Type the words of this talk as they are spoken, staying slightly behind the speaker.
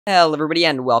Hello everybody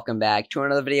and welcome back to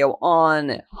another video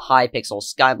on Hypixel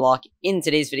Skyblock. In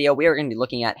today's video, we are going to be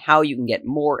looking at how you can get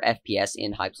more FPS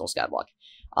in Hypixel Skyblock.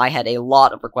 I had a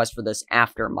lot of requests for this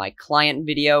after my client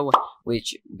video,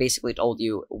 which basically told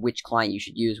you which client you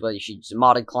should use, whether you should use a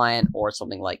modded client or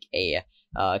something like a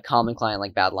common client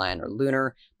like Badlion or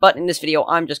Lunar. But in this video,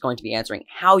 I'm just going to be answering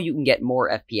how you can get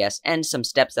more FPS and some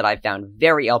steps that I found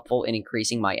very helpful in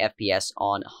increasing my FPS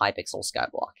on Hypixel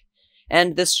Skyblock.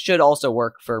 And this should also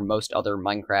work for most other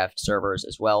Minecraft servers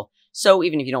as well. So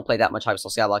even if you don't play that much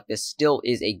Hypixel Skyblock, this still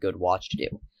is a good watch to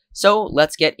do. So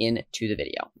let's get into the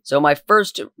video. So my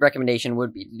first recommendation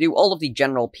would be to do all of the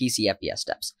general PC FPS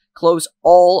steps. Close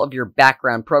all of your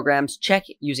background programs. Check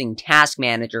using Task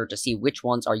Manager to see which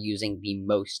ones are using the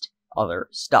most other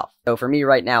stuff. So for me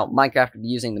right now, Minecraft would be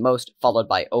using the most, followed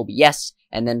by OBS,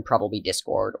 and then probably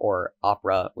Discord or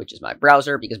Opera, which is my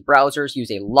browser, because browsers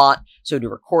use a lot, so do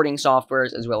recording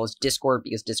softwares, as well as Discord,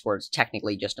 because Discord is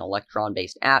technically just an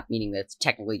Electron-based app, meaning that it's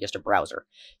technically just a browser.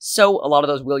 So a lot of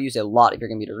those will use a lot of your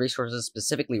computer resources,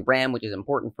 specifically RAM, which is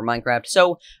important for Minecraft,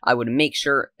 so I would make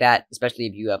sure that, especially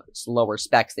if you have lower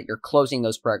specs, that you're closing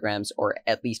those programs, or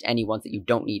at least any ones that you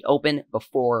don't need open,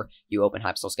 before you open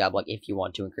Hypixel Skyblock if you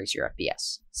want to increase your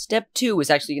FPS. Step 2 is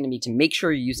actually going to be to make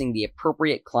sure you're using the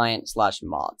appropriate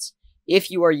client/mods.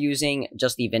 If you are using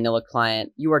just the vanilla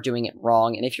client, you are doing it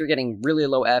wrong, and if you're getting really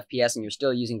low FPS and you're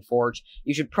still using Forge,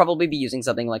 you should probably be using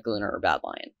something like Lunar or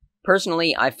Badlion.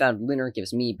 Personally, I found Lunar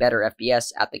gives me better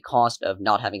FPS at the cost of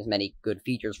not having as many good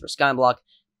features for Skyblock,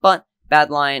 but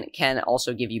Badlion can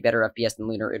also give you better FPS than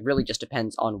Lunar. It really just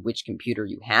depends on which computer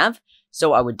you have,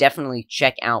 so I would definitely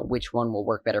check out which one will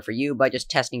work better for you by just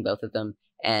testing both of them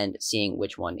and seeing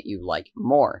which one you like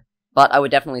more. But I would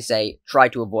definitely say try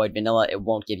to avoid vanilla. It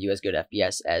won't give you as good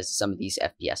FPS as some of these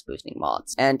FPS boosting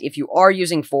mods. And if you are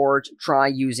using Forge, try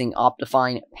using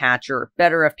Optifine, Patcher,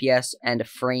 Better FPS, and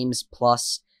Frames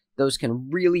Plus. Those can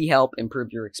really help improve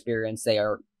your experience. They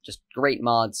are just great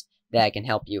mods that can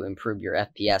help you improve your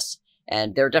FPS.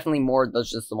 And there are definitely more.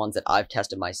 Those are just the ones that I've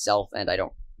tested myself, and I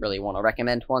don't really want to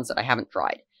recommend ones that I haven't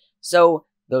tried. So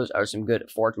those are some good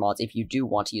Forge mods if you do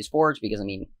want to use Forge, because, I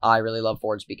mean, I really love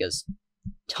Forge because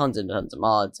tons and tons of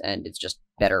mods, and it's just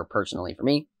better personally for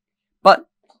me. But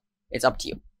it's up to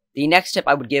you. The next tip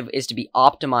I would give is to be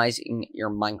optimizing your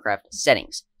Minecraft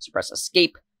settings. So press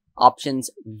Escape, Options,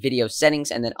 Video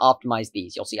Settings, and then optimize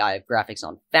these. You'll see I have graphics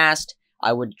on fast.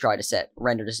 I would try to set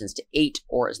render distance to 8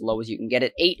 or as low as you can get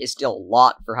it. 8 is still a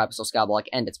lot for Hypixel Skyblock,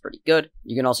 and it's pretty good.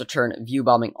 You can also turn view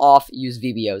bombing off, use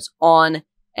VBOs on,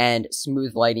 and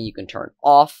smooth lighting you can turn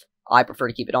off. I prefer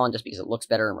to keep it on just because it looks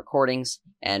better in recordings,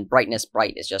 and brightness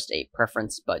bright is just a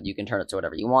preference, but you can turn it to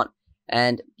whatever you want.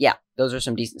 And yeah, those are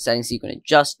some decent settings you can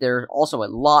adjust. There's also a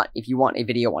lot if you want a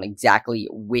video on exactly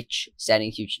which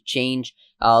settings you should change.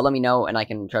 Let me know, and I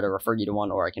can try to refer you to one,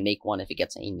 or I can make one if it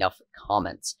gets enough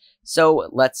comments. So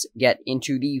let's get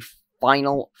into the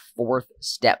final fourth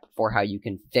step for how you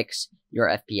can fix your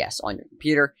FPS on your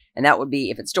computer, and that would be,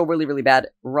 if it's still really, really bad,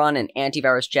 run an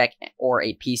antivirus check or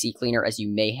a PC cleaner, as you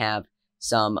may have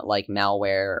some like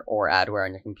malware or adware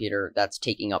on your computer that's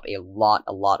taking up a lot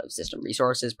of system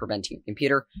resources, preventing your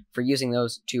computer from using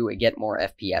those to get more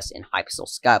FPS in Hypixel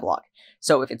Skyblock.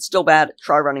 So if it's still bad,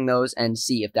 try running those and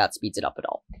see if that speeds it up at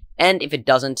all. And if it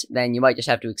doesn't, then you might just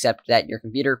have to accept that your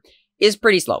computer is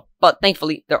pretty slow. But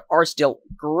thankfully, there are still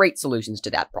great solutions to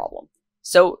that problem.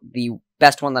 So the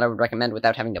best one that I would recommend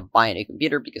without having to buy a new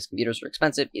computer, because computers are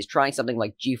expensive, is trying something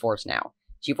like GeForce Now.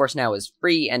 GeForce Now is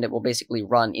free, and it will basically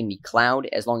run in the cloud.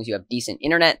 As long as you have decent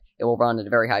internet, it will run at a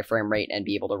very high frame rate and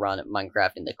be able to run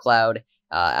Minecraft in the cloud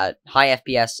at high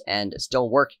FPS and still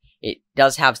work. It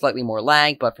does have slightly more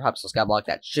lag, but for Hypixel Skyblock,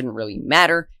 that shouldn't really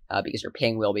matter, because your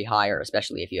ping will be higher,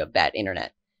 especially if you have bad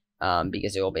internet,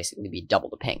 because it will basically be double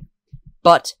the ping.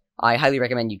 But I highly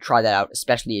recommend you try that out,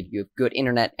 especially if you have good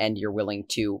internet and you're willing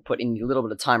to put in a little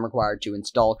bit of time required to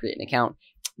install, create an account.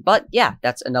 But yeah,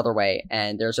 that's another way,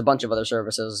 and there's a bunch of other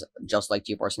services, just like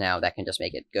GeForce Now, that can just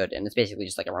make it good, and it's basically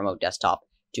just like a remote desktop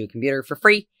to a computer for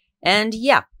free, and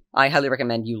yeah, I highly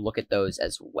recommend you look at those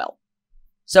as well.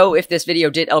 So if this video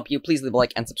did help you, please leave a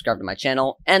like and subscribe to my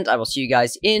channel, and I will see you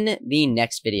guys in the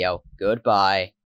next video. Goodbye.